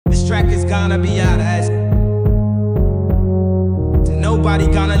track is gonna be out of ass. Nobody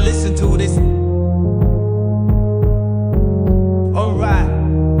gonna listen to this. Alright.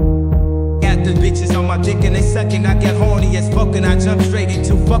 Got the bitches on my dick and they sucking. I get horny as fuck and I jump straight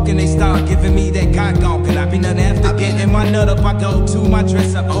into fucking. They start giving me that gawk. Could I be nothing after getting my nut up? I go to my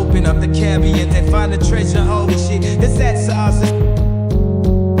dresser, open up the cabinet and find the treasure. Holy shit, it's that Zaza.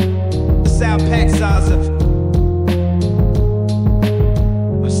 Sound pack Zaza.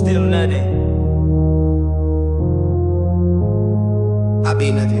 But still nothing. I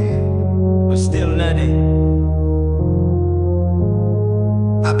be nothing, but still nothing.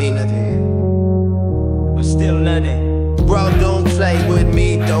 I be nothing, but still nothing. Bro, don't play with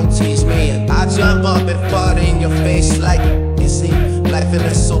me, don't tease me. I jump up and fart in your face like easy. Life in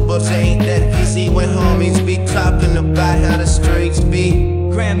the suburbs ain't that easy when homies be talking about how the streets be.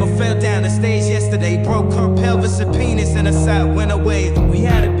 Grandma fell down the stage yesterday, broke her pelvis and penis, and her side went away. We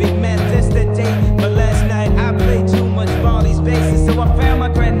had a big man test that day, but last night I played too much Baldi's bases, so I found my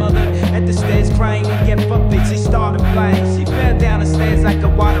grandmother at the stairs crying and get fucked, bitch. She started flying. She fell down the stairs like a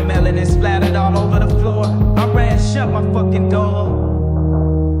watermelon and splattered all over the floor. I ran, shut my fucking door.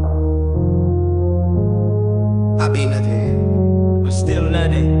 I be nothing, but still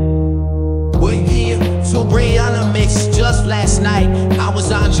nothing. We're here to Brianna mix just last night. I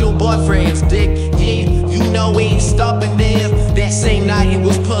was on your boyfriend's dick, yeah. You know we ain't stopping there. That same night he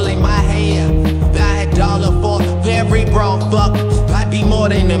was pulling my hair. I had dollar for every bro fuck. I'd be more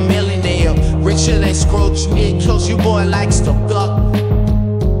than a millionaire, richer than Scrooge, yeah, cause your boy likes to fuck.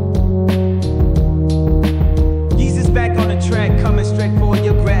 Yeezy's back on the track, coming straight for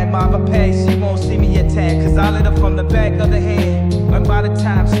your grandma. But pay, she won't see me attack, cause I lit her from the back of the head. And by the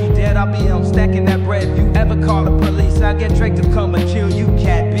time she dead, I'll be home stacking that bread. If you ever call the police, I'll get Drake to come and kill you,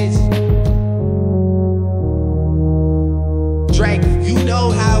 cat bitch. Drake, you know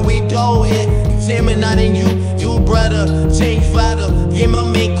how we do it. Feminine you brother, change father. Him a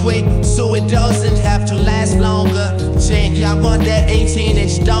make quick, so it doesn't have to last longer. Change, I want that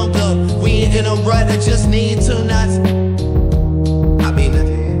 18-inch donker. We ain't in a rudder, just need 2 nuts. I be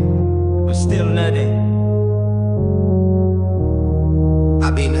nothing, but still nothing.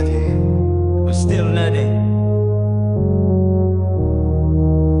 I be nothing, but still nothing.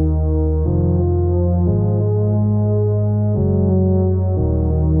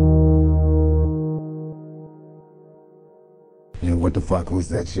 What the fuck was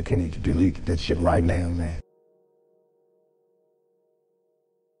that shit? Can you delete that shit right now, man?